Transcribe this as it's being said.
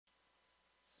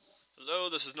Hello,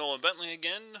 this is Nolan Bentley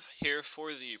again, here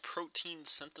for the protein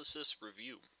synthesis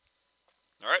review.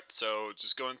 Alright, so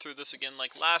just going through this again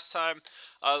like last time,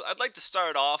 I'd like to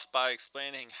start off by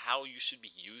explaining how you should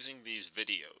be using these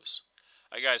videos.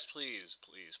 Guys, please,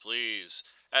 please, please,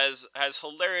 as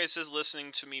hilarious as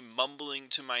listening to me mumbling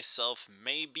to myself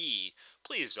may be,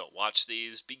 please don't watch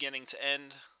these beginning to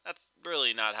end. That's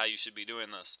really not how you should be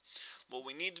doing this. What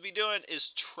we need to be doing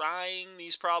is trying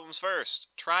these problems first.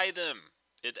 Try them.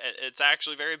 It's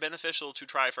actually very beneficial to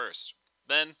try first.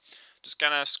 Then just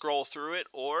kind of scroll through it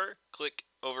or click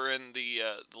over in the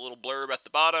little blurb at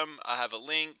the bottom. I have a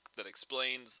link that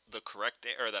explains the correct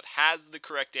or that has the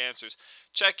correct answers.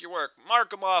 Check your work,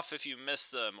 mark them off if you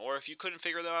missed them, or if you couldn't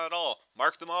figure them out at all,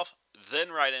 mark them off,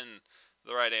 then write in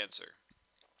the right answer.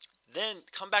 Then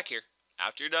come back here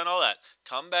after you're done all that.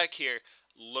 Come back here,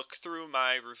 look through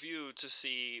my review to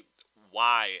see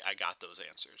why I got those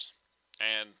answers.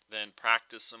 And then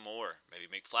practice some more. Maybe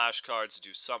make flashcards,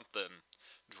 do something.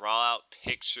 Draw out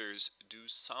pictures, do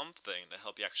something to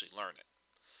help you actually learn it.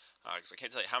 Because I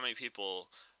can't tell you how many people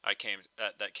that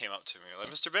came up to me like,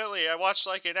 Mr. Bentley, I watched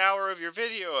like an hour of your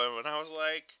video, and I was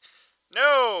like,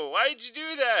 no, why'd you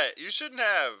do that? You shouldn't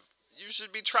have. You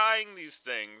should be trying these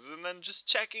things and then just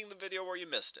checking the video where you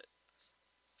missed it.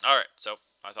 All right, so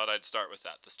I thought I'd start with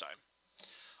that this time.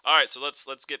 All right, so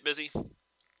let's get busy.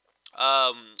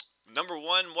 Number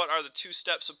one, what are the 2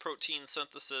 steps of protein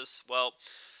synthesis? Well,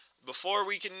 before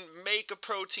we can make a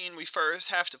protein, we first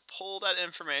have to pull that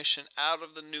information out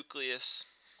of the nucleus.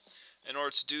 In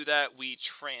order to do that, we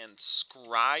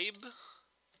transcribe.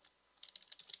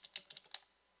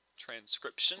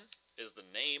 Transcription is the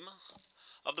name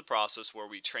of the process where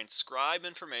we transcribe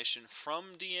information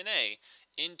from DNA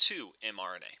into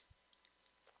mRNA.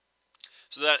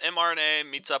 So that mRNA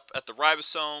meets up at the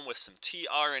ribosome with some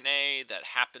tRNA that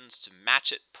happens to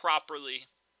match it properly.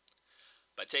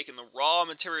 By taking the raw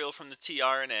material from the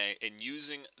tRNA and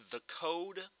using the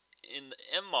code in the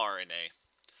mRNA,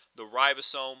 the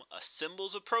ribosome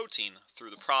assembles a protein through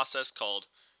the process called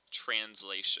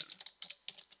translation.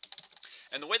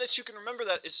 And the way that you can remember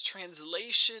that is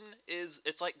translation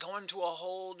it's like going to a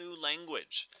whole new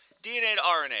language. DNA to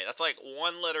RNA, that's like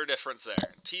 1 letter difference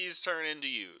there. T's turn into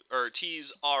U, or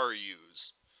T's are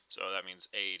U's. So that means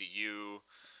A to U,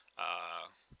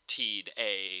 T to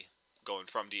A, going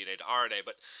from DNA to RNA.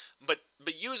 But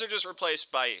U's are just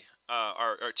replaced by,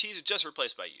 or T's are just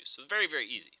replaced by U's. So it's very, very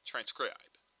easy. Transcribe.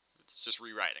 It's just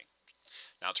rewriting.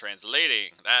 Now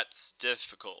translating, that's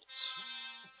difficult.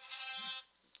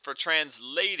 For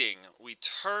translating, we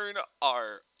turn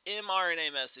our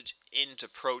mRNA message into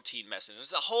protein message.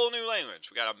 It's a whole new language.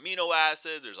 We got amino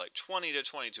acids. There's like 20 to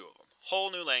 22 of them.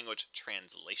 Whole new language,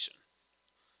 translation.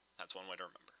 That's one way to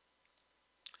remember.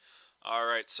 All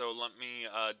right, so let me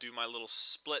do my little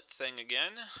split thing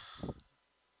again,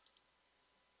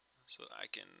 so that I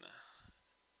can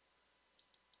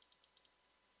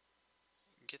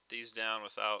get these down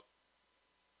without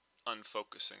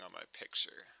unfocusing on my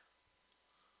picture.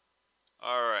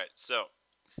 Alright, so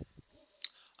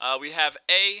we have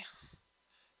A.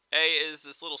 A is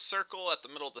this little circle at the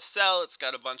middle of the cell. It's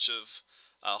got a bunch of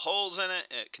holes in it.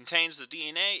 It contains the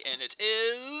DNA, and it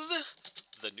is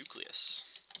the nucleus.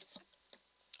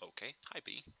 Okay, hi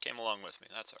B. Came along with me.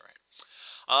 That's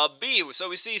alright. B, so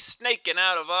we see snaking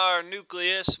out of our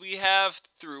nucleus. We have,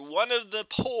 through one of the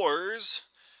pores,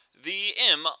 the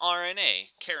mRNA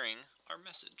carrying our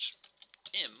message.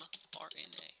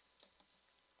 mRNA.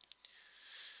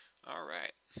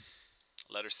 Alright,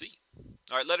 letter C.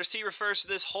 Alright, letter C refers to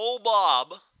this whole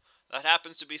blob that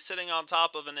happens to be sitting on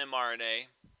top of an mRNA.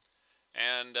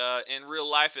 And in real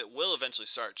life, it will eventually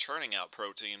start churning out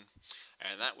protein.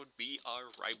 And that would be our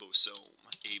ribosome.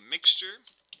 A mixture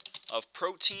of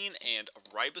protein and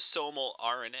ribosomal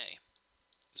RNA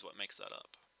is what makes that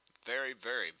up. Very,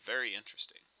 very, very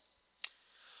interesting.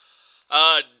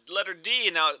 Letter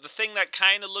D, now the thing that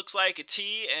kind of looks like a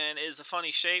T and is a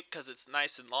funny shape because it's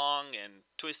nice and long and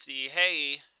twisty,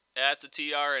 hey, that's a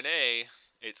tRNA.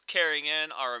 It's carrying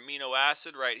in our amino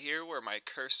acid right here where my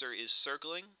cursor is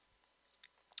circling.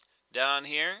 Down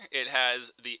here, it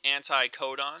has the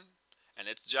anticodon, and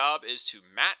its job is to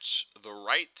match the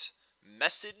right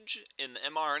message in the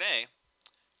mRNA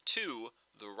to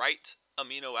the right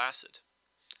amino acid.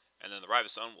 And then the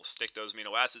ribosome will stick those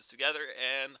amino acids together,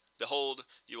 and behold,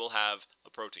 you will have a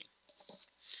protein.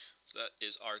 So that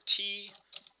is our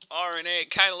tRNA. It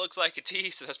kind of looks like a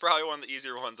T, so that's probably one of the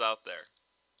easier ones out there.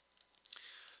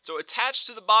 So attached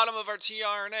to the bottom of our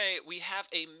tRNA, we have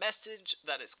a message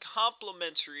that is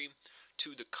complementary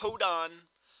to the codon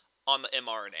on the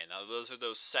mRNA. Now, those are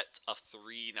those sets of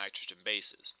 3 nitrogen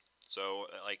bases. So,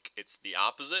 like, it's the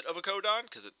opposite of a codon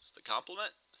because it's the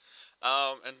complement.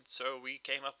 And so we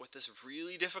came up with this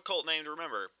really difficult name to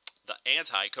remember, the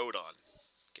anticodon.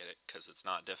 Get it? Because it's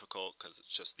not difficult, because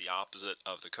it's just the opposite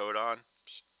of the codon.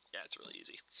 Yeah, it's really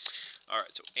easy.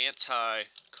 Alright, so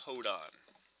anticodon.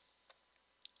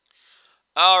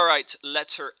 Alright,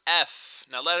 letter F.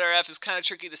 Now, letter F is kind of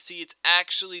tricky to see. It's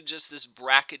actually just this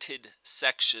bracketed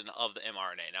section of the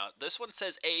mRNA. Now, this one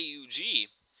says AUG,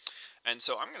 and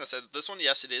so I'm going to say that this one,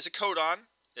 yes, it is a codon.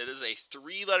 It is a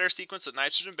 3-letter sequence of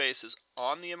nitrogen bases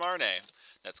on the mRNA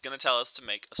that's going to tell us to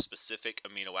make a specific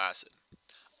amino acid.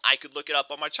 I could look it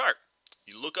up on my chart.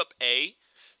 You look up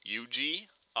AUG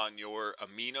on your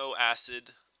amino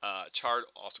acid chart,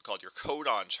 also called your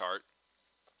codon chart,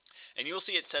 and you'll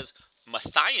see it says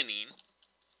methionine.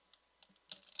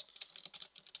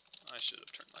 I should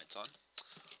have turned lights on.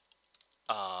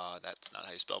 That's not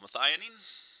how you spell methionine.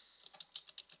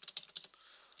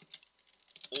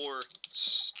 Or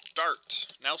start.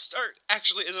 Now, start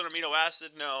actually is an amino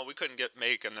acid. No, we couldn't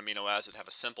make an amino acid have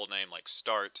a simple name like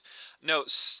start. No,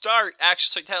 start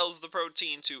actually tells the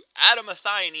protein to add a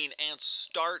methionine and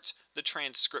start the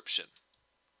transcription.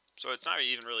 So it's not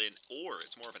even really an or,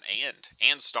 it's more of an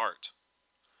and start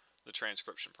the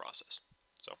transcription process.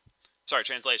 So, sorry,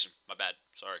 translation, my bad,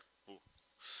 sorry. Ooh.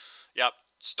 Yep,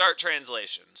 start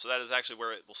translation. So that is actually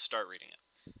where it will start reading it.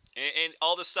 And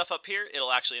all this stuff up here,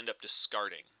 it'll actually end up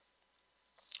discarding.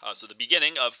 So the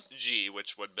beginning of G,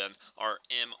 which would have been our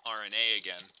mRNA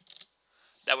again,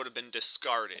 that would have been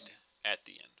discarded at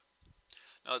the end.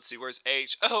 Now let's see, where's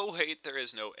H? Oh wait, there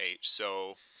is no H,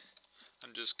 so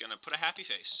I'm just going to put a happy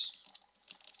face.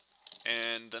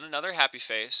 And then another happy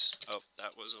face. Oh,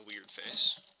 that was a weird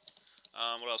face.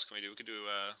 What else can we do? We could do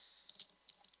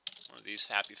one of these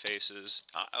happy faces.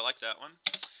 I like that one.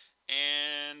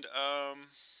 And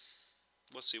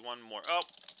let's see, one more. Oh,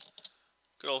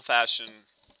 good old-fashioned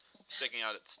sticking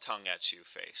out its tongue at you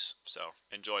face. So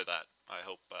enjoy that. I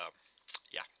hope,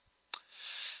 yeah.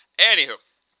 Anywho,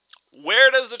 where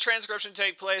does the transcription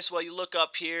take place? Well, you look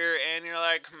up here and you're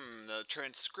like, the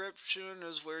transcription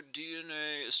is where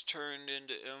DNA is turned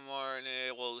into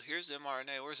mRNA. Well, here's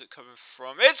mRNA. Where's it coming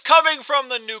from? It's coming from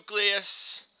the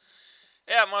nucleus.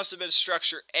 Yeah, it must have been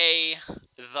structure A,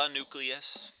 the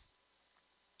nucleus.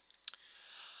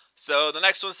 So the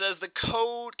next one says the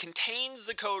code contains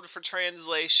the code for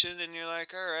translation, and you're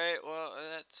like, all right, well,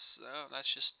 that's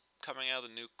just coming out of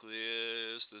the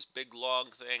nucleus, this big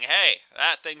long thing. Hey,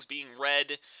 that thing's being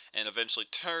read and eventually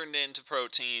turned into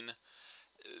protein.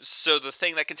 So the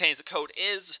thing that contains the code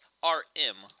is our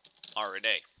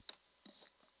mRNA.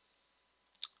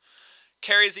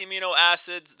 Carries the amino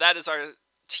acids. That is our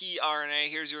tRNA.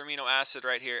 Here's your amino acid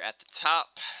right here at the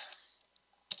top.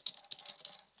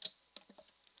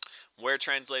 Where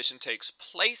translation takes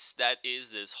place, that is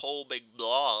this whole big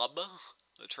blob.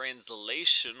 The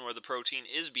translation where the protein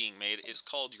is being made is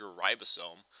called your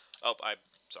ribosome. Oh,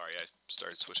 sorry, I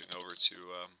started switching over to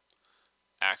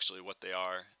actually what they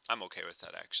are. I'm okay with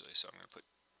that actually, so I'm going to put,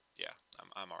 yeah,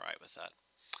 I'm alright with that.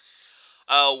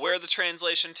 Where the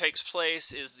translation takes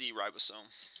place is the ribosome.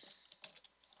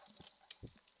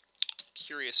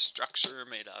 Curious structure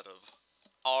made out of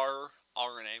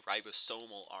rRNA,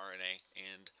 ribosomal RNA,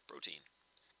 and protein.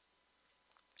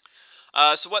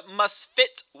 So what must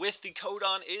fit with the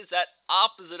codon is that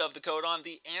opposite of the codon,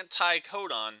 the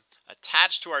anticodon,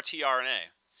 attached to our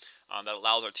tRNA. That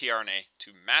allows our tRNA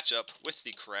to match up with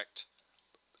the correct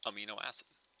amino acid.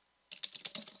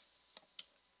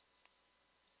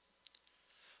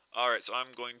 Alright, so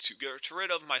I'm going to get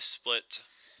rid of my split.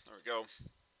 There we go.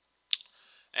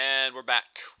 And we're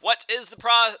back. What is the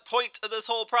point of this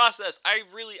whole process?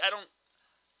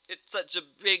 It's such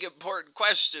a big, important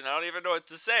question. I don't even know what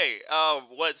to say.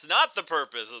 What's not the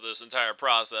purpose of this entire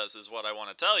process is what I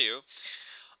want to tell you.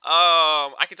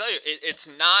 I can tell you, it's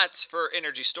not for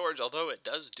energy storage, although it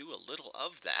does do a little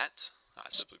of that,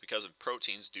 simply because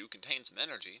proteins do contain some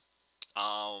energy.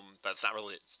 But it's not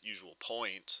really its usual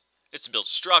point. It's to build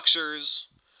structures.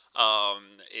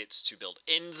 It's to build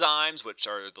enzymes, which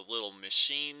are the little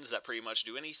machines that pretty much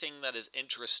do anything that is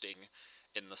interesting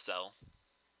in the cell.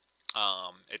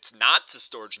 It's not to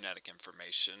store genetic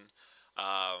information.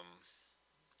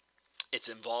 It's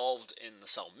involved in the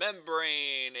cell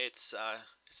membrane. It's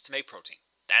to make protein.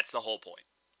 That's the whole point.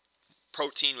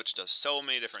 Protein, which does so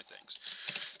many different things.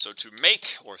 So to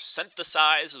make or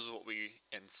synthesize is what we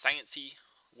in sciencey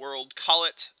world call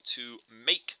it, to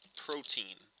make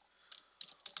protein.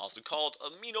 Also called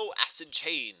amino acid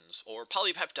chains or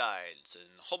polypeptides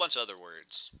and a whole bunch of other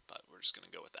words, but we're just going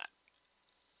to go with that.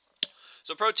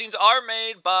 So proteins are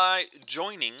made by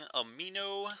joining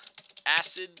amino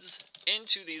acids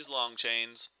into these long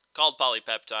chains called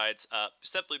polypeptides,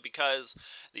 simply because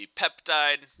the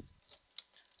peptide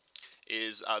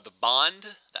is the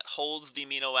bond that holds the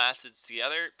amino acids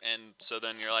together. And so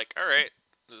then you're like, all right,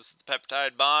 this is the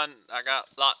peptide bond. I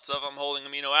got lots of them holding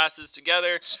amino acids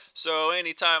together. So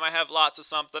anytime I have lots of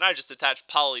something, I just attach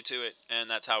poly to it, and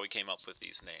that's how we came up with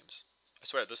these names. I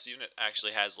swear, this unit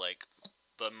actually has like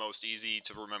the most easy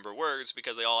to remember words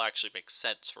because they all actually make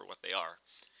sense for what they are.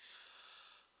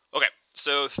 Okay,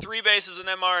 so 3 bases in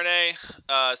mRNA,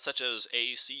 such as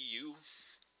ACU.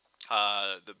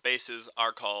 The bases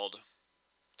are called,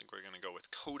 I think we're going to go with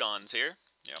codons here.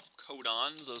 Yeah,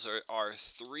 codons, those are our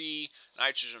 3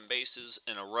 nitrogen bases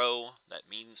in a row that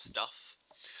mean stuff.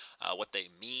 What they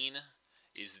mean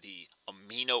is the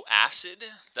amino acid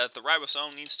that the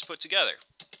ribosome needs to put together.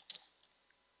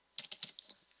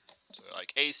 So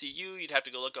like ACU, you'd have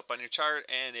to go look up on your chart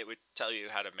and it would tell you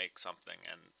how to make something,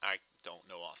 and I don't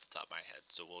know off the top of my head,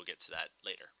 so we'll get to that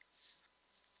later.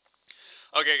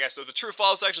 Okay guys, so the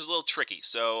true-false section is a little tricky.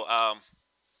 So,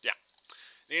 yeah.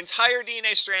 The entire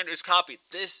DNA strand is copied.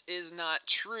 This is not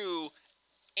true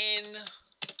in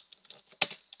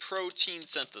protein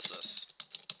synthesis.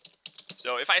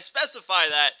 So if I specify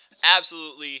that,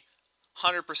 absolutely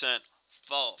 100%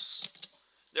 false.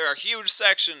 There are huge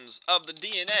sections of the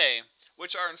DNA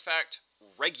which are in fact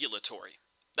regulatory.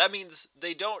 That means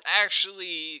they don't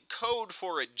actually code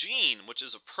for a gene, which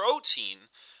is a protein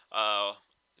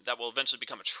that will eventually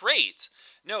become a trait.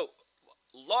 No,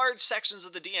 large sections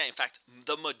of the DNA, in fact,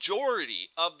 the majority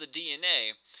of the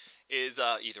DNA, is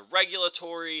either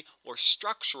regulatory or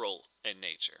structural in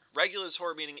nature.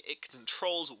 Regulatory meaning it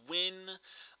controls when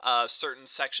certain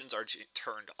sections are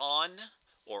turned on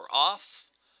or off.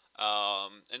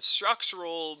 And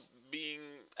structural being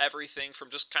everything from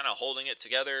just kind of holding it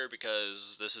together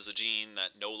because this is a gene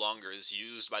that no longer is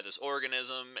used by this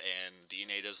organism and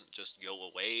DNA doesn't just go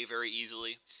away very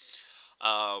easily.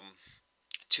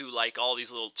 To like all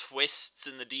these little twists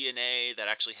in the DNA that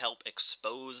actually help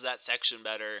expose that section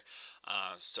better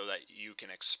so that you can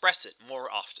express it more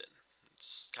often.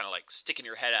 It's kind of like sticking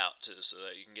your head out so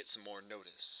that you can get some more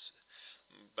notice.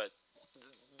 But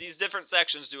these different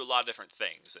sections do a lot of different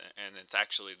things, and it's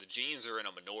actually the genes are in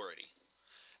a minority.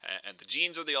 And the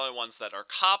genes are the only ones that are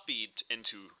copied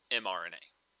into mRNA.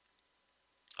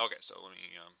 Okay, so let me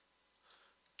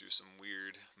do some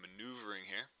weird maneuvering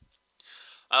here.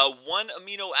 1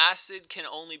 amino acid can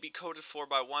only be coded for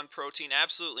by 1 protein.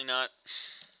 Absolutely not.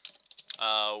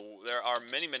 There are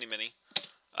many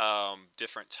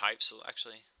different types. So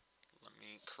actually, let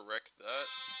me correct that.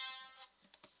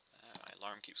 My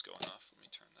alarm keeps going off. Let me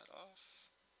turn that off.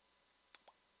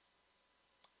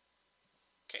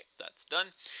 Okay, that's done.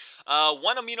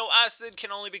 1 amino acid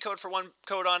can only be coded for 1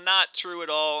 codon. Not true at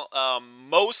all.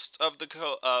 Most of the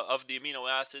amino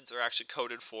acids are actually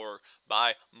coded for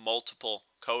by multiple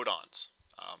codons.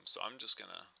 So I'm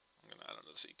gonna, I don't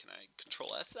know, see, can I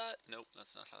control S that? Nope,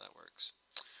 that's not how that works.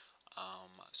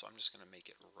 So I'm just gonna make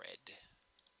it red.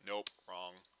 Nope,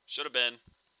 wrong. Should have been.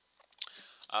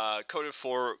 Coded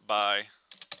for by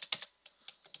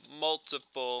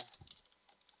multiple.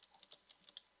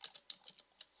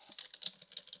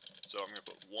 So I'm going to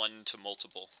put 1 to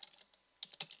multiple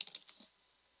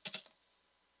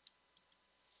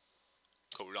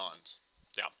codons.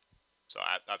 Yeah, so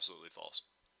absolutely false.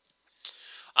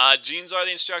 Genes are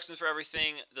the instructions for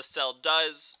everything the cell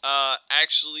does.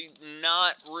 Actually,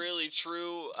 not really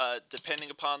true. Depending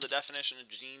upon the definition of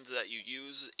genes that you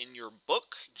use in your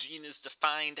book, gene is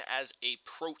defined as a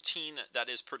protein that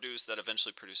is produced that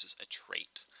eventually produces a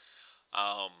trait.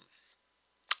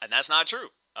 And that's not true.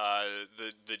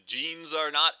 The genes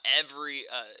are not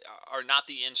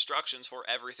the instructions for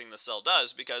everything the cell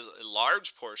does, because a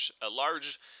large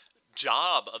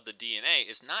job of the DNA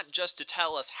is not just to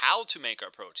tell us how to make our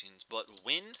proteins, but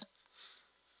when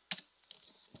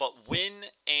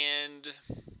and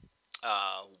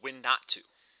when not to.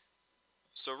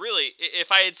 So really,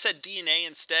 if I had said DNA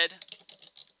instead,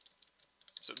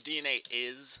 so DNA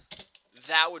is,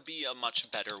 that would be a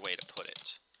much better way to put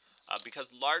it.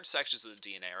 Because large sections of the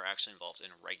DNA are actually involved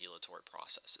in regulatory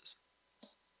processes.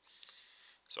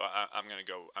 So I'm gonna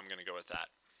go with that.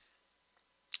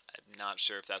 I'm not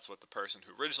sure if that's what the person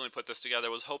who originally put this together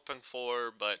was hoping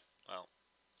for, but well,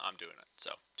 I'm doing it,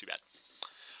 so too bad.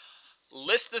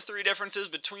 List the 3 differences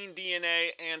between DNA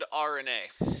and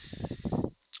RNA.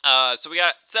 So we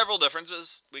got several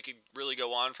differences. We could really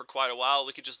go on for quite a while.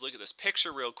 We could just look at this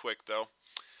picture real quick, though.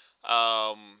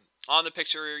 On the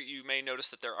picture, you may notice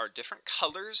that there are different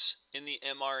colors in the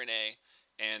mRNA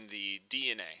and the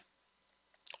DNA.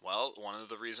 Well, one of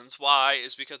the reasons why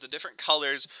is because the different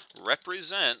colors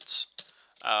represent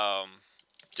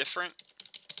different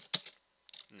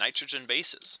nitrogen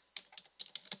bases.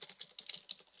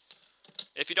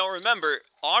 If you don't remember,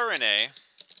 RNA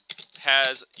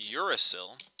has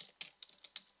uracil,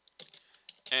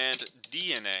 and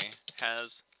DNA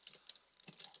has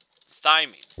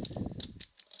thymine.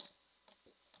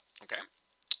 Okay.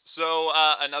 So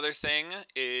another thing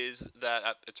is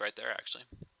that it's right there actually.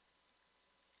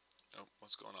 Oh,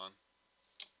 what's going on?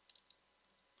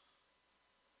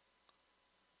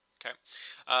 Okay.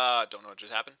 Don't know what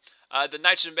just happened. The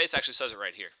nitrogen base actually says it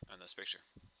right here in this picture.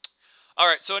 All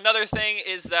right, so another thing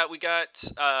is that we got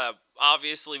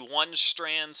obviously one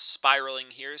strand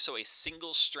spiraling here, so a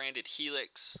single-stranded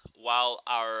helix, while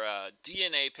our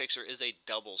DNA picture is a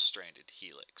double-stranded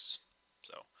helix.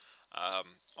 So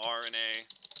RNA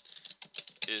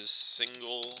is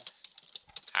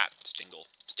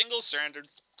single-stranded,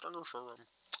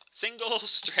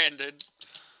 single-stranded,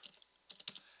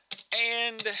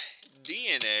 and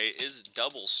DNA is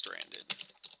double-stranded.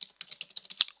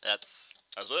 That's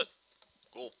it.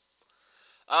 Cool.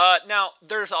 Now,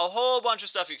 there's a whole bunch of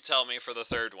stuff you could tell me for the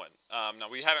third one. Now,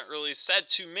 we haven't really said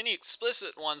too many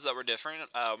explicit ones that were different.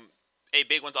 A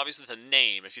big one's obviously the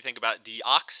name. If you think about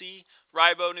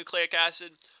deoxyribonucleic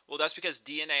acid, well, that's because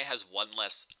DNA has one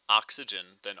less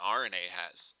oxygen than RNA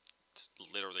has. It's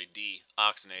literally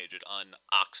deoxygenated,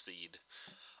 unoxied.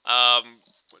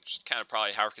 Which kind of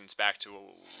probably harkens back to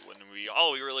when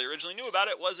all we really originally knew about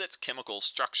it was its chemical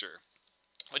structure,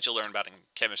 which you'll learn about in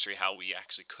chemistry, how we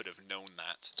actually could have known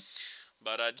that.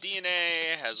 But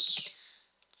DNA has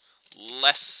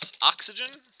less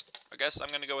oxygen. I guess I'm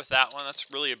going to go with that one. That's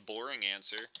really a boring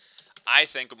answer. I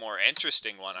think a more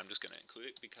interesting one, I'm just going to include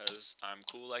it because I'm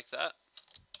cool like that.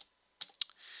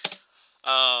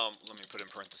 Let me put in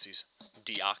parentheses,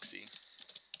 deoxy.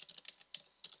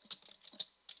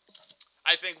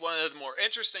 I think one of the more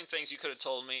interesting things you could have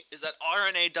told me is that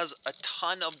RNA does a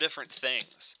ton of different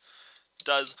things.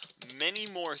 Does many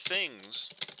more things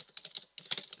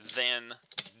than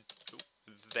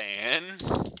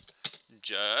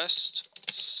just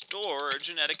store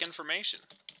genetic information.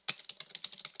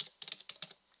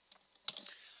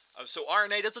 So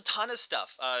RNA does a ton of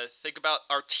stuff. Think about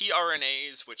our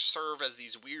tRNAs, which serve as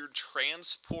these weird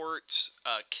transport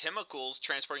chemicals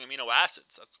transporting amino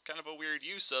acids. That's kind of a weird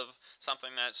use of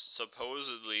something that's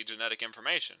supposedly genetic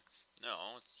information.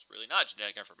 No, it's really not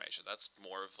genetic information. That's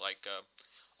more of like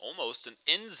almost an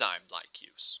enzyme-like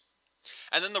use.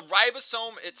 And then the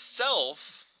ribosome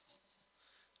itself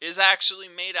is actually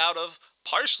made out of,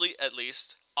 partially at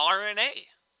least, RNA.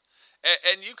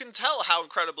 And you can tell how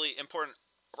incredibly important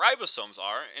ribosomes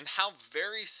are and how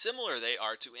very similar they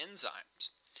are to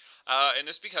enzymes. And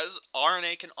it's because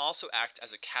RNA can also act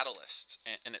as a catalyst.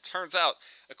 And it turns out,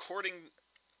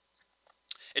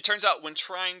 when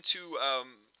trying to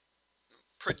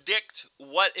predict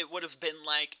what it would have been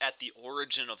like at the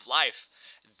origin of life,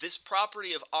 this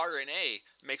property of RNA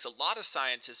makes a lot of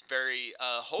scientists very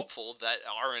hopeful that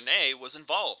RNA was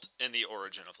involved in the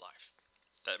origin of life.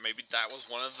 That maybe that was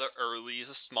one of the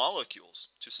earliest molecules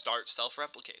to start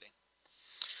self-replicating.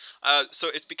 So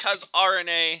it's because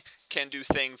RNA can do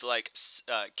things like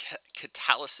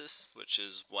catalysis, which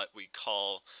is what we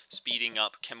call speeding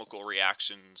up chemical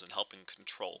reactions and helping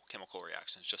control chemical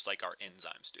reactions, just like our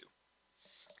enzymes do.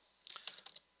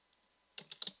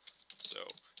 So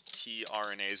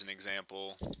tRNA is an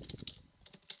example.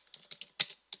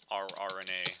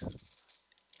 rRNA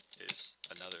is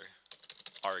another.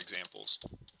 Are examples.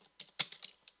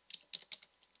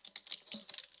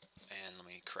 And let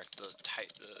me correct the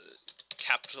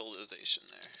capitalization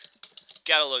there.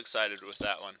 Got a little excited with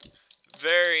that one.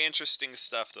 Very interesting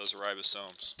stuff, those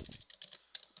ribosomes.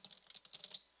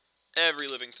 Every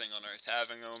living thing on Earth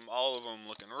having them, all of them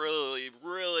looking really,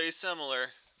 really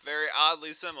similar. Very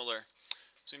oddly similar.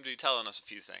 Seem to be telling us a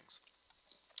few things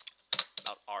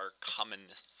about our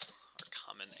commonness, our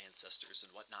common ancestors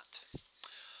and whatnot.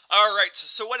 Alright,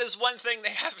 so what is one thing they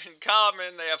have in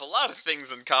common? They have a lot of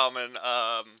things in common.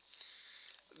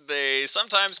 They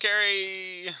sometimes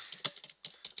carry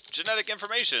genetic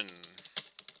information.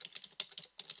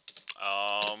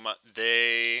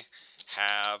 They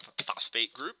have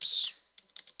phosphate groups.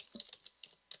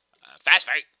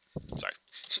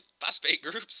 Phosphate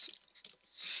groups.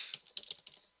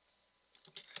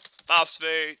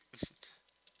 Phosphate,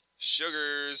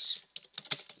 sugars,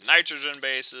 nitrogen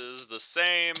bases, the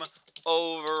same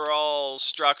overall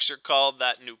structure called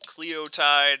that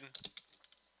nucleotide.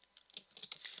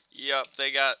 Yep,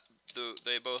 they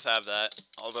both have that.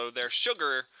 Although their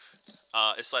sugar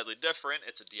is slightly different.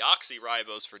 It's a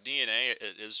deoxyribose for DNA.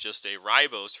 It is just a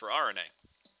ribose for RNA.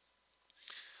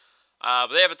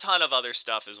 But they have a ton of other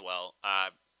stuff as well.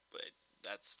 But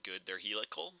that's good. They're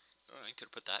helical. Oh, I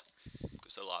could put that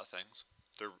because a lot of things.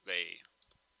 They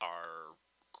are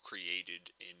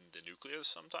created in the nucleus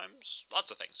sometimes.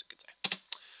 Lots of things you could say.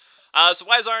 So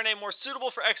why is RNA more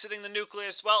suitable for exiting the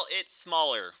nucleus? Well, it's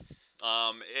smaller.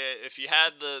 If you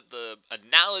had the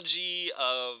analogy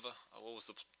of what was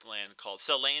the land called?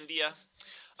 Cellandia.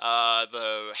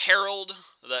 The Herald,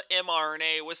 the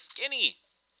mRNA was skinny,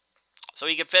 so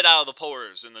he could fit out of the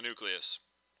pores in the nucleus.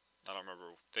 I don't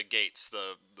remember the gates,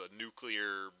 the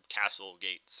nuclear castle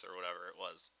gates or whatever it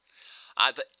was.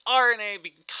 The RNA,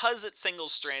 because it's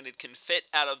single-stranded, can fit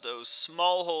out of those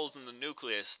small holes in the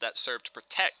nucleus that serve to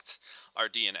protect our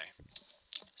DNA.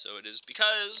 So it is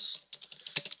because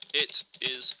it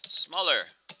is smaller,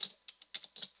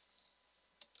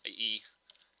 i.e.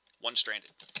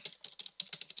 one-stranded.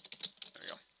 There you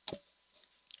go.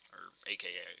 Or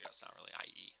AKA, that's not really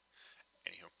i.e.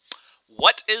 Anywho.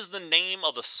 What is the name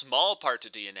of the small part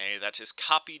of DNA that is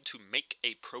copied to make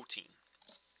a protein?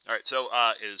 Alright, so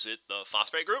is it the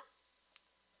phosphate group?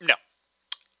 No.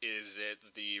 Is it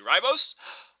the ribose?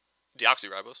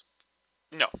 Deoxyribose?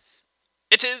 No.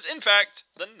 It is, in fact,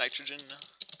 the nitrogen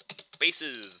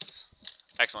bases.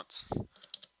 Excellent.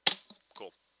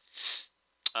 Cool.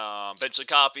 Eventually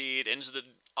copied into the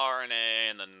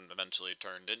RNA and then eventually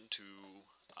turned into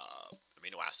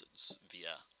amino acids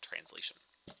via translation.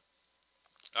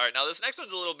 All right, now this next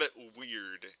one's a little bit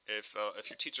weird if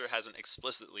your teacher hasn't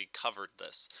explicitly covered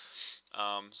this.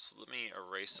 So let me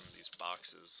erase some of these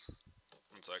boxes.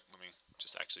 One sec, let me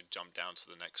just actually jump down to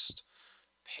the next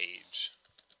page.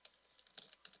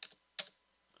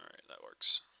 All right, that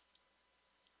works.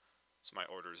 So my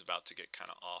order is about to get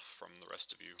kind of off from the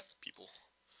rest of you people.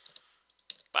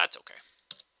 But that's okay.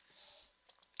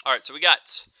 All right, so we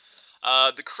got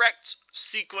the correct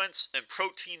sequence and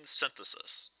protein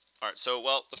synthesis. All right, so,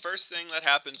 well, the first thing that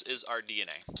happens is our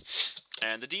DNA.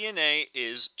 And the DNA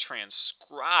is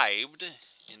transcribed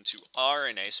into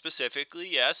RNA, specifically,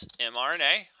 yes,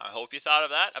 mRNA. I hope you thought of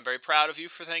that. I'm very proud of you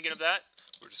for thinking of that.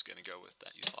 We're just going to go with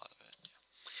that. You thought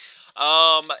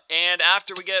of it. And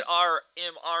after we get our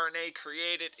mRNA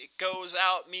created, it goes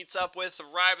out, meets up with the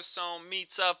ribosome,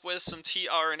 meets up with some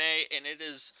tRNA, and it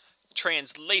is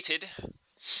translated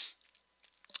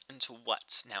into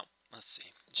what? Now, let's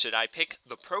see. Should I pick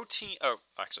the protein? Oh,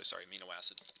 actually, sorry, amino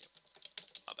acid. Yep.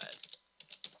 My bad.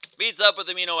 Meets up with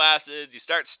amino acids, you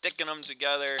start sticking them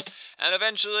together, and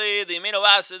eventually the amino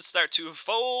acids start to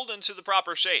fold into the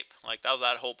proper shape. Like, that was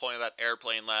that whole point of that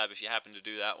airplane lab. If you happen to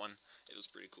do that one, it was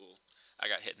pretty cool. I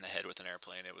got hit in the head with an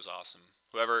airplane. It was awesome.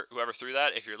 Whoever threw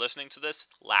that, if you're listening to this,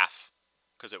 laugh,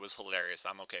 because it was hilarious.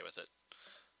 I'm okay with it.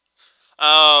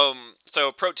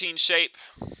 So protein shape.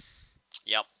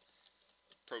 Yep.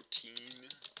 Protein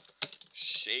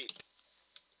shape.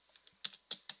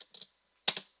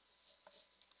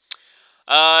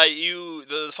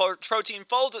 The protein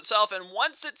folds itself, and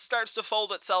once it starts to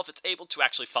fold itself, it's able to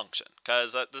actually function.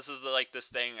 Because this is this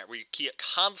thing that we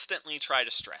constantly try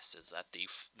to stress, is that the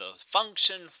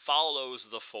function follows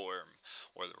the form,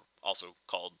 or also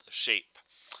called the shape.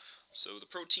 So the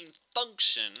protein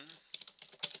function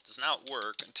does not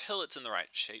work until it's in the right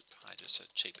shape. I just said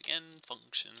shape again,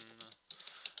 function.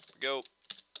 There we go.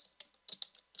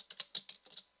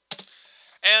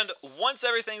 And once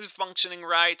everything's functioning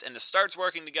right and it starts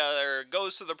working together,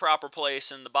 goes to the proper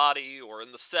place in the body or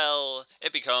in the cell,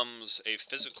 it becomes a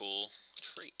physical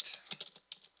trait.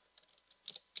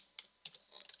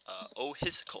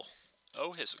 Ohisical.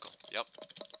 Ohisical. Yep.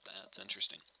 That's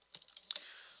interesting.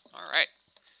 Alright.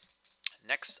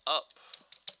 Next up.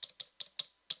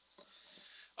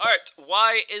 Alright,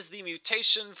 why is the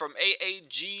mutation from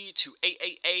AAG to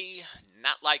AAA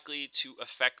not likely to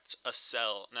affect a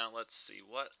cell? Now, let's see.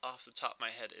 What off the top of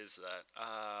my head is that?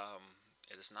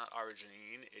 It is not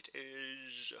arginine. It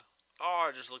is... Oh,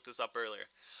 I just looked this up earlier.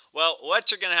 Well, what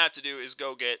you're going to have to do is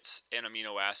go get an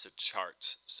amino acid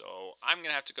chart. So I'm going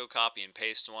to have to go copy and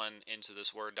paste one into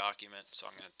this Word document. So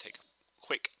I'm going to take a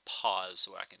quick pause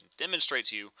so I can demonstrate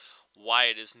to you why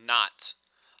it is not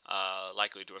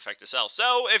likely to affect the cell.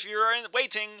 So if you're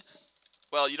waiting,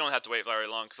 well, you don't have to wait very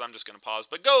long because I'm just going to pause.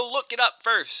 But go look it up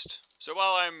first. So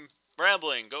while I'm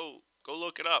rambling, go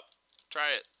look it up.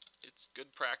 Try it. It's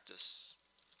good practice.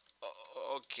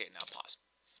 Okay, now pause.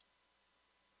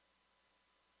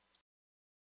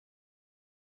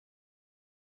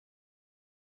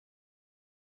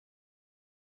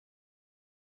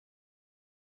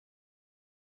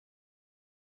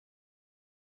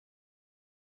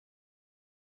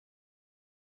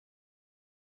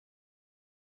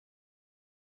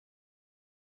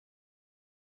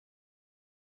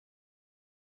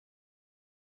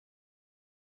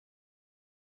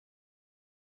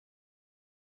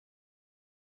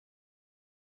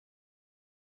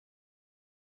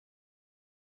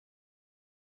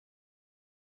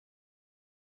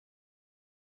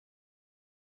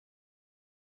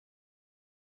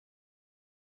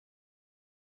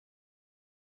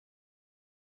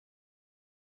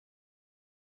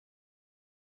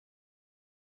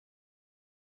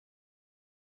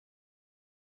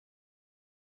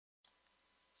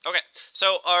 Okay,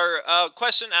 so our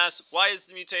question asks, why is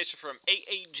the mutation from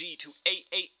AAG to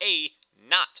AAA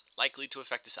not likely to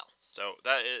affect a cell? So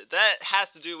that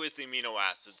has to do with the amino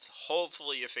acids.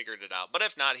 Hopefully you figured it out. But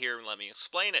if not, here, let me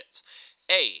explain it.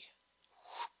 A.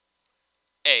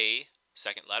 A,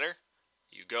 second letter.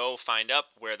 You go find up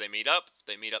where they meet up.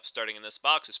 They meet up starting in this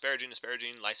box. Asparagine,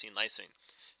 asparagine, lysine, lysine.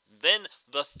 Then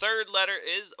the third letter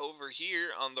is over here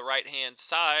on the right hand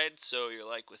side. So you're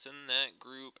like within that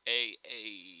group,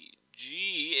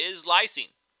 AAG is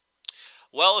lysine.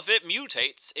 Well, if it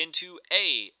mutates into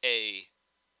A,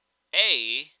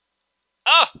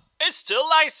 it's still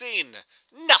lysine.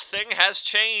 Nothing has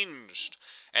changed.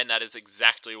 And that is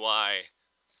exactly why.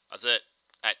 That's it.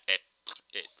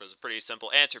 It was a pretty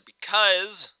simple answer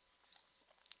because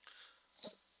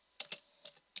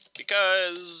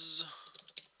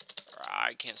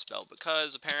I can't spell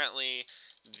because apparently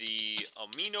the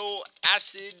amino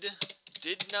acid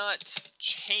did not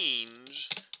change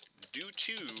due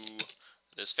to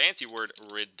this fancy word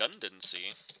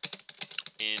redundancy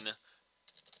in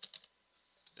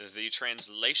the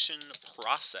translation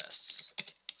process,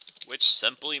 which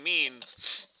simply means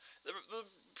the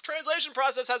translation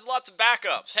process has lots of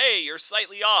backups. Hey, you're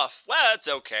slightly off. Well, that's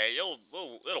okay. It'll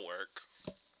work.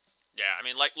 Yeah, I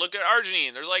mean, like, look at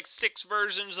arginine. There's like 6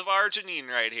 versions of arginine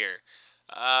right here.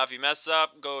 If you mess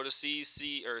up, go to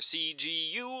CC or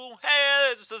CGU.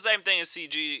 Hey, it's the same thing as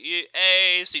CGA,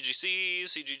 CGC,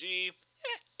 CGG.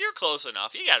 You're close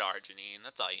enough. You got arginine.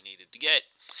 That's all you needed to get.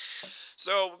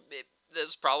 So,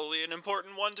 that's probably an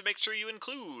important one to make sure you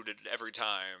include every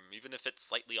time, even if it's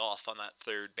slightly off on that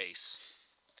third base.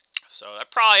 So,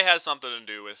 that probably has something to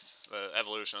do with the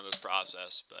evolution of this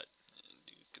process, but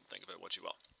you can think of it what you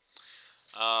will.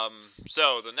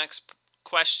 So the next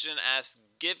question asks,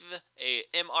 give a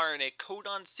mRNA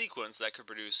codon sequence that could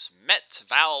produce MET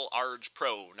val arg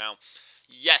pro. Now,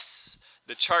 yes,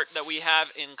 the chart that we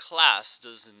have in class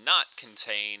does not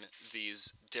contain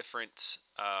these different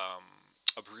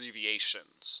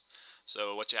abbreviations.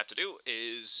 So what you have to do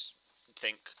is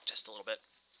think just a little bit.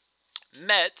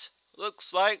 MET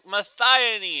looks like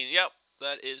methionine. Yep,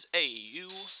 that is AU.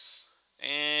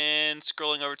 And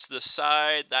scrolling over to the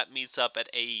side, that meets up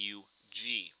at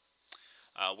AUG,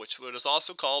 which is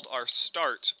also called our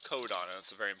start codon, and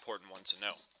that's a very important one to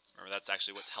know. Remember, that's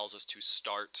actually what tells us to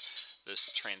start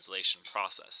this translation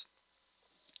process.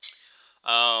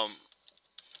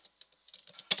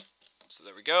 So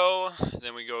there we go.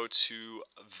 Then we go to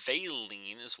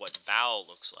valine, is what val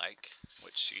looks like,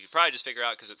 which you can probably just figure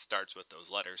out because it starts with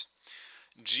those letters.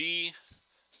 G,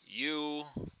 U.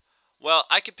 Well,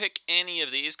 I could pick any of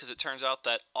these because it turns out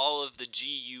that all of the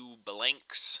GU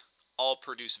blanks all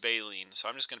produce valine. So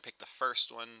I'm just going to pick the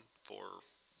first one for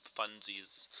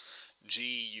funsies.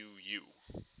 GUU.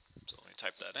 So let me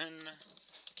type that in.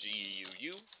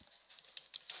 GUU.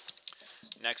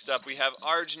 Next up we have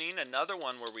arginine, another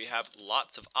one where we have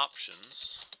lots of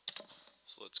options.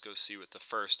 So let's go see what the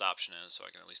first option is so I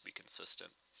can at least be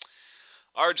consistent.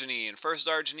 Arginine. First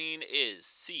arginine is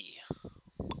C.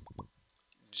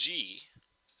 G.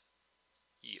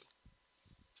 U.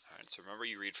 Alright, so remember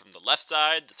you read from the left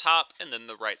side, the top, and then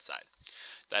the right side.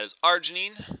 That is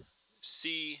arginine,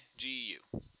 CGU.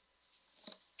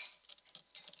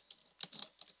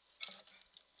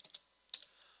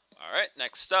 Alright,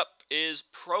 next up is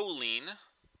proline.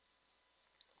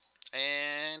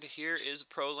 And here is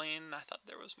proline. I thought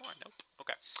there was more. Nope.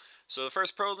 Okay. So the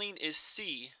first proline is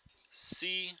C.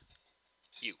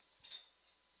 CU.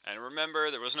 And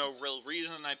remember, there was no real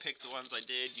reason I picked the ones I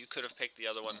did. You could have picked the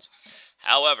other ones.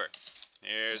 However,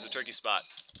 here's a tricky spot.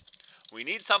 We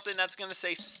need something that's going to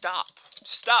say stop.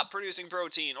 Stop producing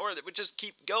protein, or that would just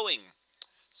keep going.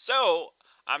 So,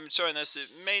 I'm showing this. It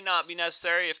may not be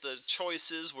necessary if the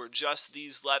choices were just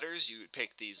these letters. You would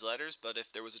pick these letters. But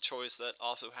if there was a choice that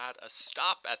also had a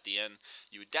stop at the end,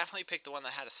 you would definitely pick the one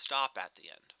that had a stop at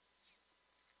the end.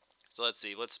 So let's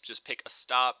see. Let's just pick a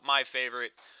stop. My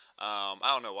favorite. I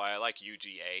don't know why I like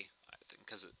UGA. I think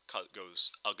because it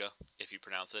goes UGA if you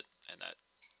pronounce it, and that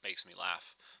makes me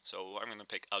laugh. So I'm going to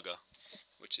pick UGA,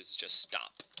 which is just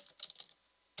stop.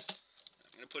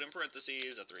 I'm going to put in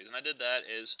parentheses that the reason I did that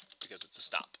is because it's a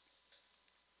stop.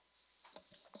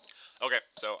 Okay,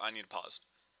 so I need to pause.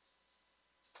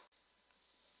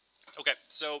 Okay,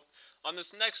 so on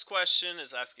this next question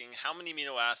is asking how many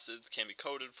amino acids can be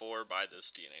coded for by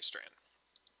this DNA strand.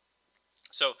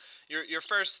 So your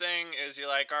first thing is you're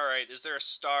like, all right, is there a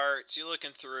start? So you're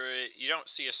looking through it. You don't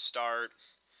see a start.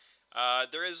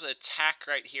 There is a tack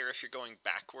right here if you're going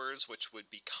backwards, which would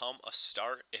become a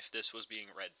start if this was being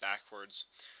read backwards.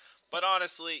 But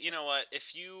honestly, you know what?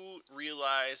 If you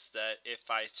realize that if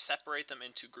I separate them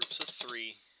into groups of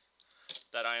 3,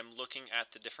 that I am looking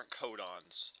at the different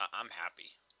codons, I'm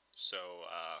happy. So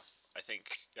I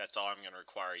think that's all I'm going to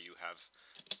require you have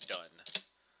done.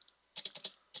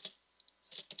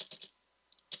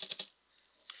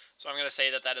 So I'm going to say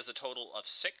that that is a total of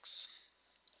 6.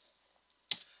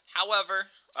 However,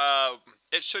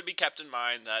 it should be kept in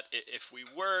mind that if we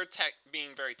were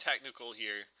being very technical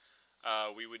here,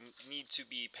 we would need to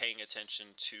be paying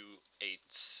attention to a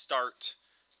start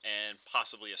and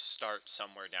possibly a start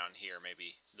somewhere down here,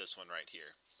 maybe this one right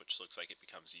here, which looks like it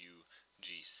becomes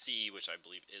UGC, which I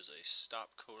believe is a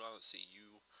stop codon. Let's see,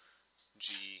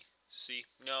 UGC.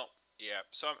 No, yeah,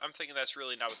 so I'm thinking that's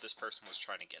really not what this person was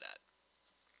trying to get at.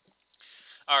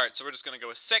 Alright, so we're just going to go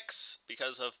with 6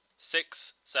 because of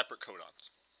 6 separate codons.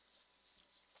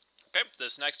 Okay,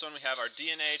 this next one we have our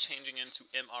DNA changing into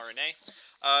mRNA.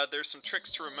 There's some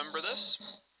tricks to remember this.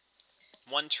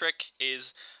 One trick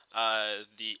is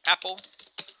the apple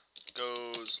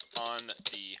goes on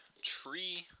the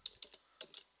tree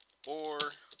or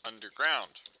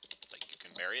underground. Like you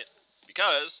can bury it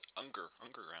because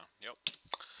underground. Yep.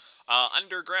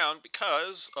 Underground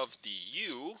because of the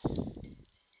U.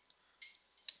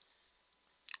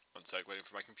 One sec, waiting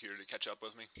for my computer to catch up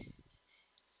with me.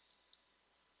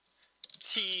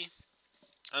 T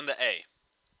and the A.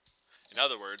 In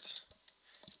other words,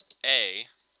 A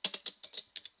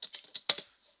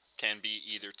can be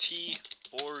either T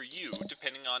or U,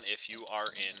 depending on if you are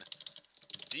in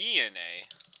DNA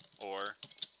or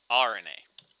RNA.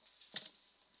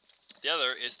 The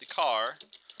other is the car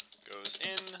goes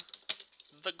in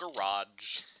the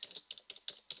garage.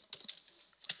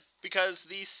 Because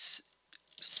the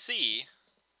C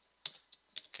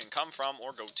can come from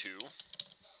or go to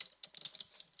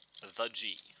the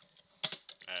G.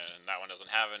 And that one doesn't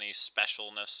have any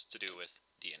specialness to do with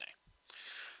DNA.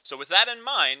 So with that in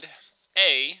mind,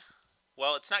 A,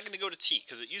 well, it's not going to go to T,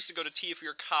 because it used to go to T if we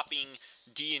were copying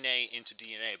DNA into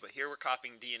DNA, but here we're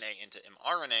copying DNA into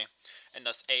mRNA, and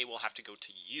thus A will have to go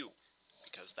to U,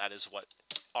 because that is what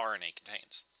RNA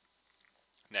contains.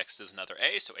 Next is another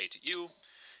A, so A to U.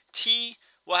 T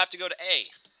will have to go to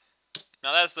A.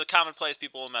 Now that's the common place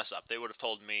people will mess up. They would have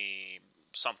told me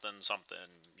something,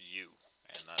 U,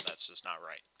 and that's just not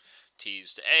right.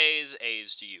 T's to A's,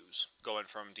 A's to U's, going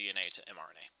from DNA to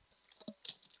mRNA.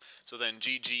 So then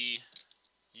GG,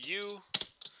 U,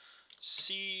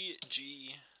 C,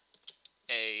 G,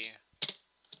 A,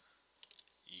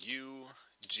 U,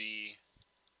 G,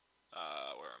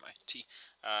 where am I? T,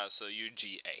 so U,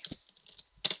 G, A,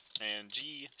 and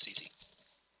G, C, C.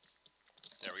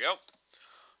 There we go.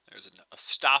 There's a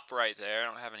stop right there. I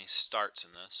don't have any starts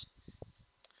in this,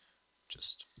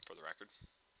 just for the record.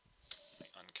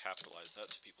 Let me uncapitalize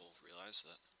that so people realize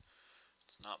that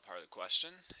it's not part of the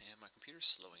question. And my computer's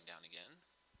slowing down again.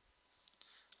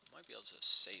 I might be able to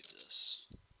save this.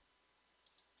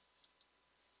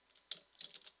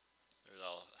 Maybe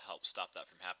that'll help stop that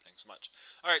from happening so much.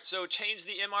 Alright, so change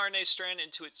the mRNA strand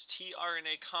into its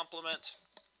tRNA complement.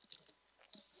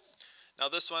 Now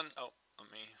this one,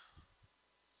 let me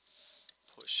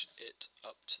push it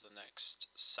up to the next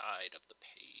side of the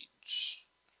page.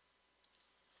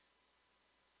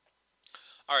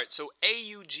 Alright, so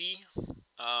AUG,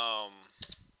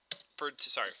 from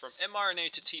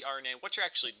mRNA to tRNA, what you're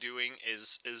actually doing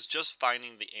is just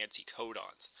finding the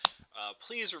anticodons.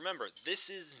 Please remember, this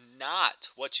is not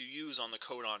what you use on the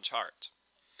codon chart.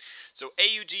 So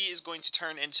AUG is going to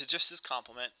turn into just this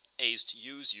complement, A's to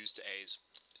U's, U's to A's,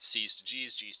 C's to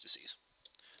G's, G's to C's.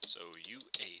 So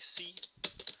UAC,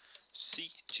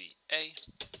 CGA,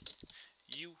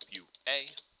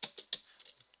 UUA,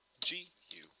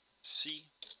 GUC,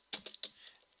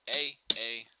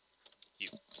 AAU.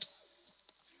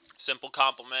 Simple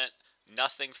complement,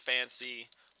 nothing fancy.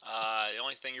 The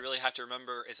only thing you really have to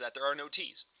remember is that there are no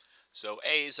T's. So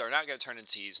A's are not going to turn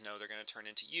into T's. No, they're going to turn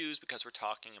into U's because we're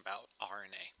talking about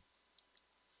RNA.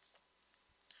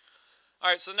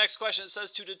 Alright, so the next question, it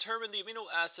says to determine the amino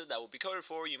acid that will be coded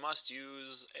for, you must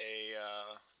use the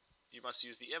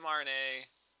mRNA,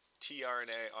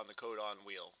 tRNA on the codon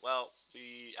wheel. Well,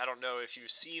 I don't know if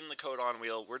you've seen the codon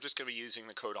wheel. We're just going to be using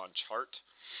the codon chart.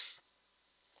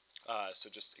 So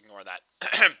just ignore that.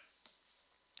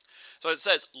 So it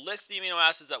says, list the amino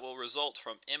acids that will result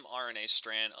from mRNA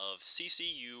strand of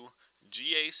CCU,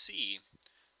 GAC,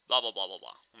 blah, blah, blah, blah,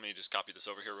 blah. Let me just copy this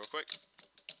over here real quick.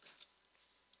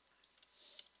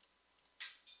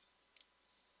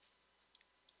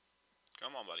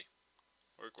 Come on, buddy.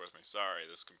 Work with me. Sorry,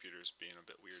 this computer's being a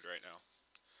bit weird right now.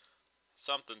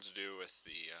 Something to do with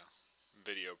the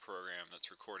video program that's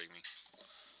recording me.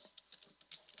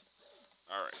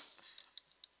 All right.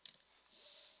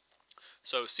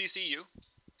 So CCU,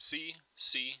 CCU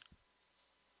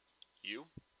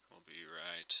will be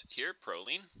right here.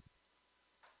 Proline.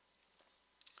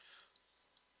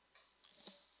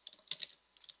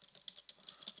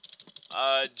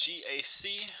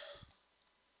 GAC,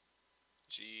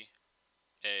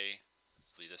 GA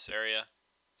will be this area.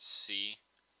 C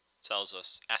tells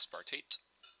us aspartate.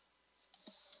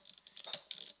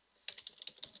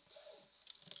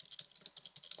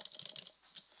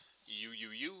 U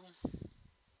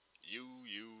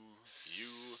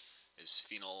is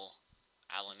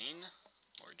phenylalanine,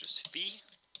 or just phe.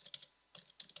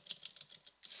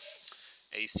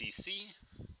 ACC,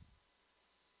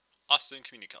 Austin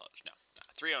Community College. No,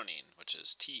 threonine, which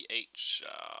is TH.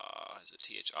 Is it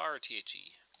THR or THE?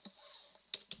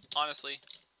 Honestly,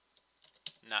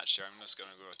 not sure. I'm just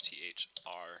gonna go with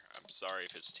THR. I'm sorry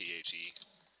if it's THE.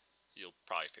 You'll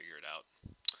probably figure it out.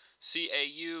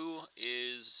 CAU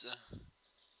is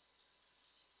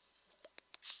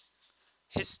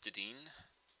histidine.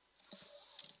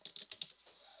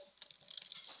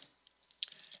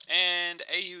 And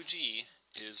AUG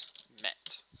is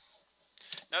met.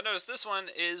 Now notice this one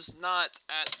is not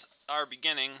at our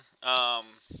beginning. Well,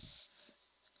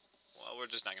 we're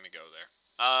just not going to go there.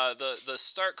 The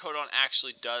start codon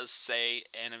actually does say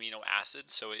an amino acid,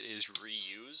 so it is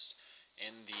reused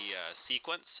in the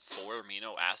sequence for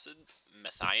amino acid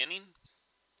methionine.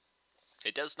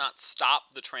 It does not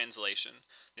stop the translation.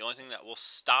 The only thing that will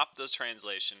stop the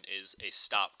translation is a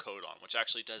stop codon, which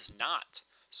actually does not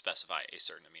specify a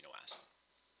certain amino acid.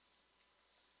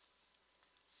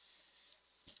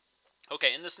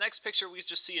 Okay, in this next picture, we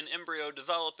just see an embryo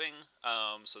developing.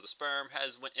 So the sperm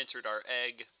has entered our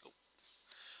egg.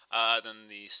 Then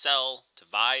the cell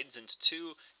divides into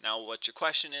two. Now, what your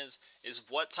question is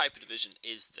what type of division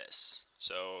is this?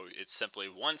 So it's simply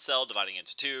one cell dividing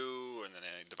into two, and then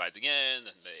it divides again,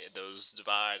 and those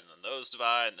divide, and then those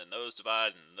divide, and then those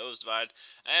divide, and then those divide.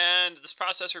 And this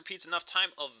process repeats enough time,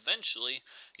 eventually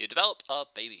you develop a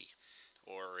baby.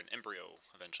 Or an embryo,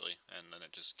 eventually, and then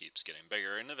it just keeps getting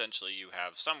bigger, and eventually you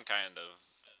have some kind of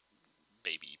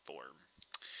baby form.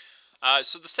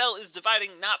 So the cell is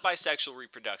dividing not by sexual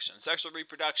reproduction. Sexual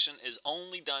reproduction is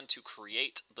only done to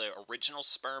create the original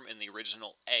sperm in the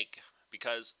original egg,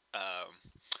 because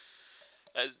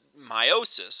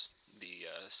meiosis, the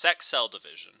sex cell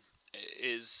division,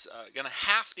 is going to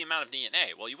half the amount of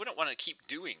DNA. Well, you wouldn't want to keep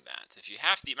doing that. If you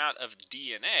half the amount of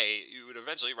DNA, you would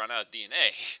eventually run out of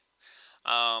DNA.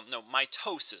 No,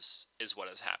 mitosis is what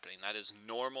is happening. That is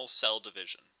normal cell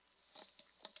division.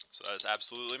 So that is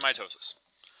absolutely mitosis.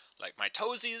 Like,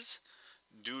 mitoses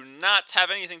do not have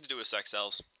anything to do with sex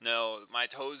cells. No,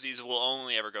 mitoses will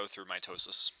only ever go through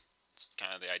mitosis. It's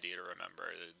kind of the idea to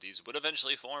remember. These would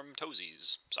eventually form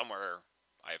toses somewhere.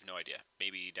 I have no idea.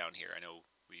 Maybe down here. I know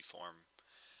we form...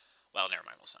 Well, never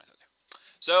mind. Let's not go there.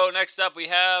 So next up we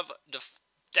have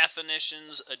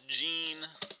definitions. A gene...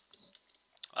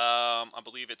 I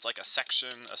believe it's like a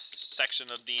section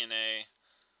of DNA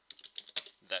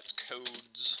that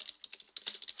codes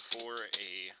for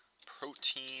a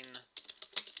protein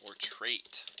or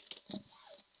trait.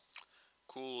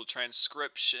 Cool.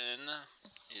 Transcription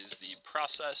is the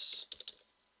process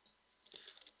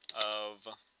of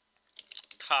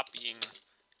copying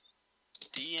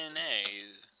DNA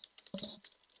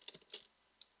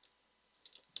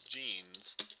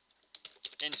genes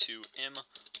into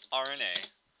mRNA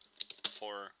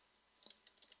for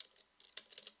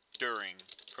during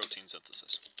protein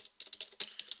synthesis.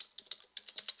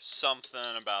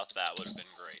 Something about that would have been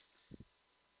great.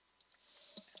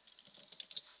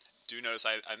 Do notice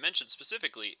I mentioned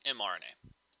specifically mRNA.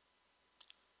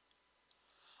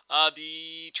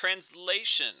 The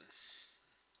translation.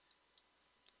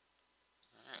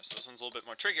 Alright, so this one's a little bit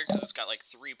more trickier because it's got like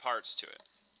 3 parts to it.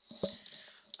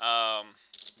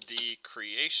 The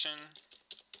creation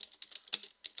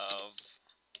of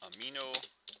amino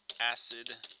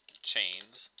acid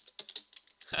chains,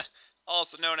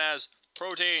 also known as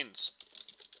proteins,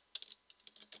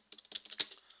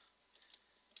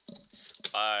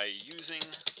 by using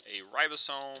a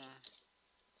ribosome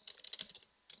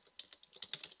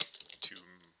to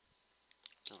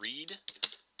read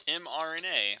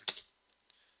mRNA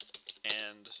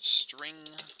and string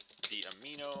the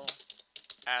amino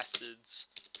acids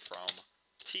from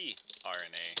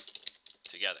tRNA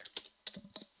together.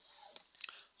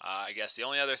 I guess the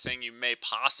only other thing you may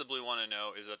possibly want to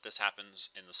know is that this happens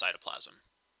in the cytoplasm.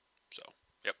 So,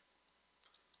 yep.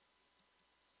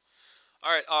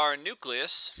 Alright, our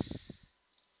nucleus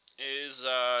is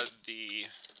the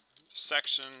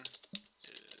section,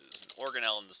 is an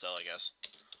organelle in the cell, I guess.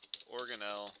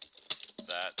 organelle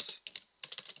that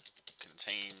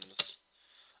contains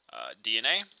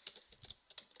DNA.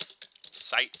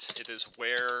 Site, it is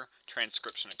where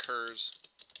transcription occurs.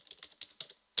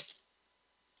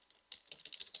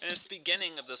 And it's the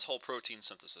beginning of this whole protein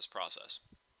synthesis process.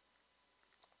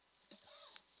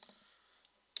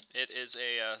 It is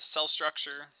a cell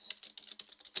structure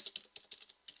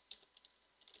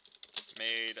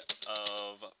made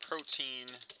of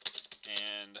protein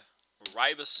and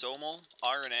ribosomal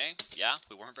RNA. Yeah,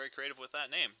 we weren't very creative with that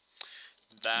name.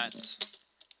 That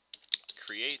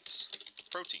creates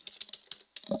proteins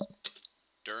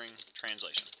during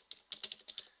translation.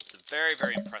 It's a very,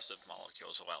 very impressive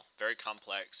molecule as well. Very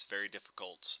complex, very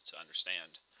difficult to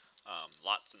understand.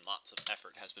 Lots and lots of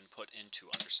effort has been put into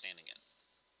understanding it.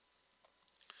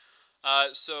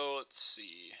 So let's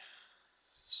see.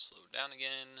 Slow down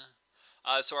again.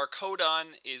 So our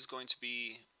codon is going to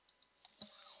be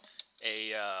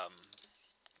a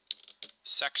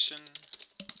section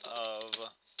of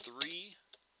 3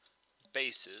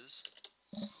 bases.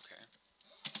 Okay.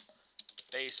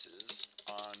 Bases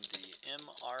on the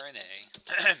mRNA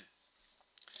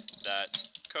that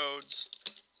codes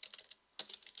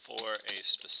for a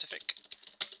specific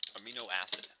amino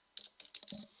acid.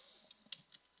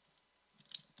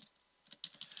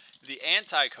 The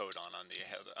anticodon, on the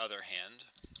other hand,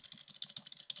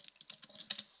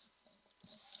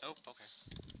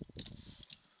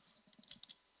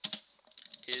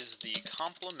 is the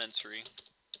complementary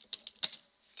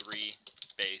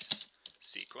 3-base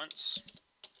sequence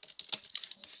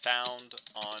found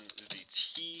on the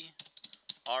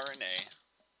tRNA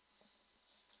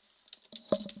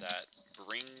that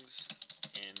brings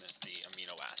in the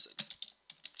amino acid.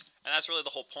 And that's really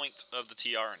the whole point of the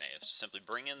tRNA, is to simply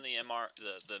bring in the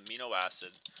amino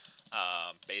acid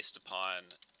based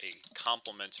upon a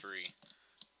complementary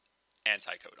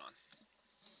anticodon.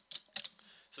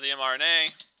 So the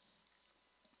mRNA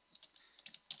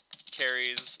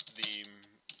carries the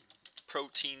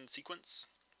protein sequence,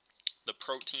 the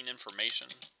protein information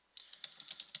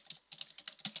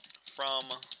from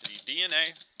the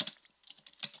DNA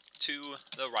to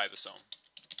the ribosome.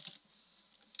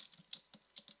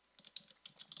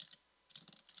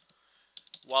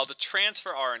 While the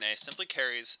transfer RNA simply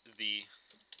carries the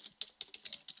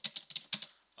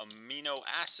amino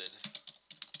acid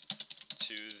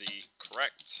to the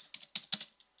correct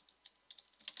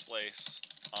place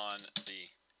on the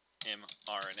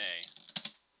mRNA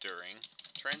during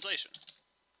translation.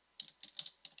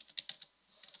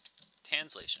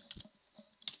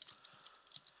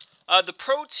 The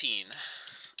protein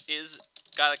is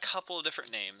got a couple of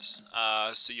different names.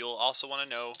 So you'll also want to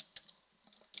know,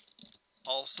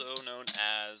 also known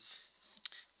as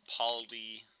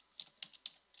polypeptide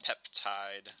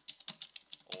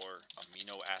or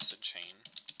amino acid chain.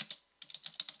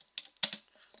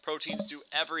 Proteins do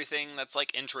everything that's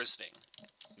like interesting.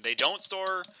 They don't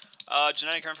store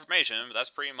genetic information, but that's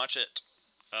pretty much it.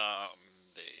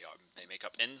 They make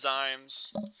up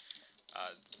enzymes.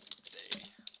 They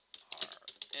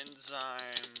are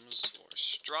enzymes or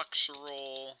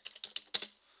structural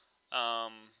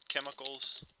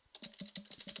chemicals.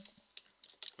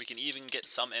 We can even get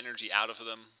some energy out of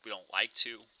them. We don't like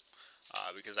to,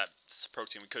 because that's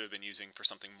protein we could have been using for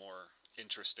something more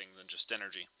interesting than just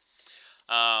energy.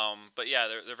 But yeah,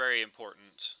 they're very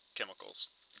important chemicals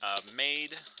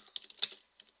made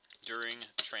during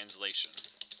translation.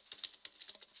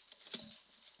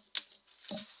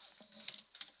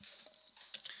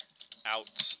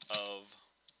 Out of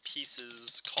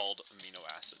pieces called amino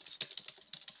acids,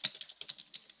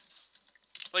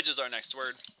 which is our next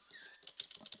word.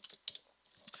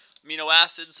 Amino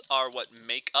acids are what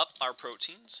make up our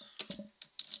proteins.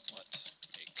 What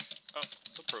make up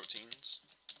the proteins?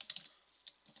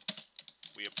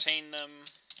 We obtain them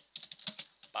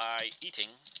by eating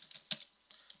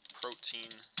protein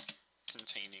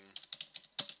containing,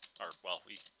 or well,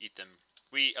 we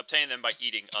obtain them by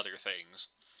eating other things.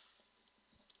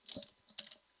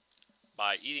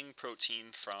 By eating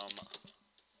protein from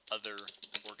other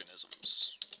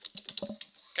organisms.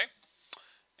 Okay?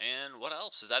 And what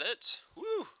else? Is that it?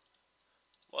 Woo!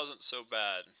 Wasn't so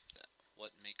bad.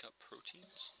 What make up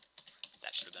proteins?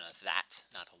 That should have been a that,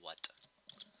 not a what.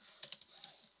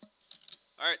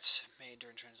 Alright, made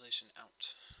during translation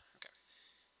out. Okay.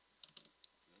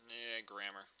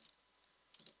 Grammar.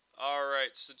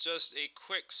 Alright, so just a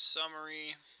quick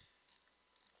summary.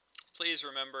 Please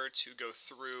remember to go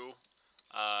through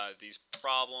these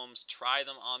problems, try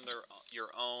them on your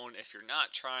own. If you're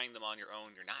not trying them on your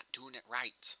own, you're not doing it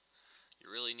right. You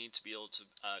really need to be able to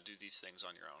do these things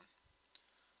on your own.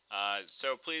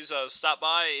 So please stop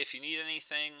by if you need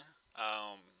anything,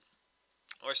 um,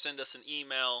 or send us an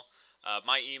email.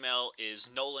 My email is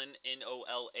Nolan,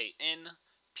 Nolan,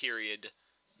 period,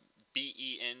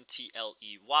 Bentley,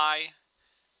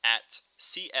 at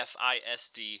cfisd.net.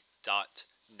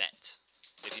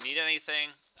 If you need anything,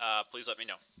 please let me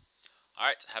know. All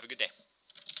right, have a good day.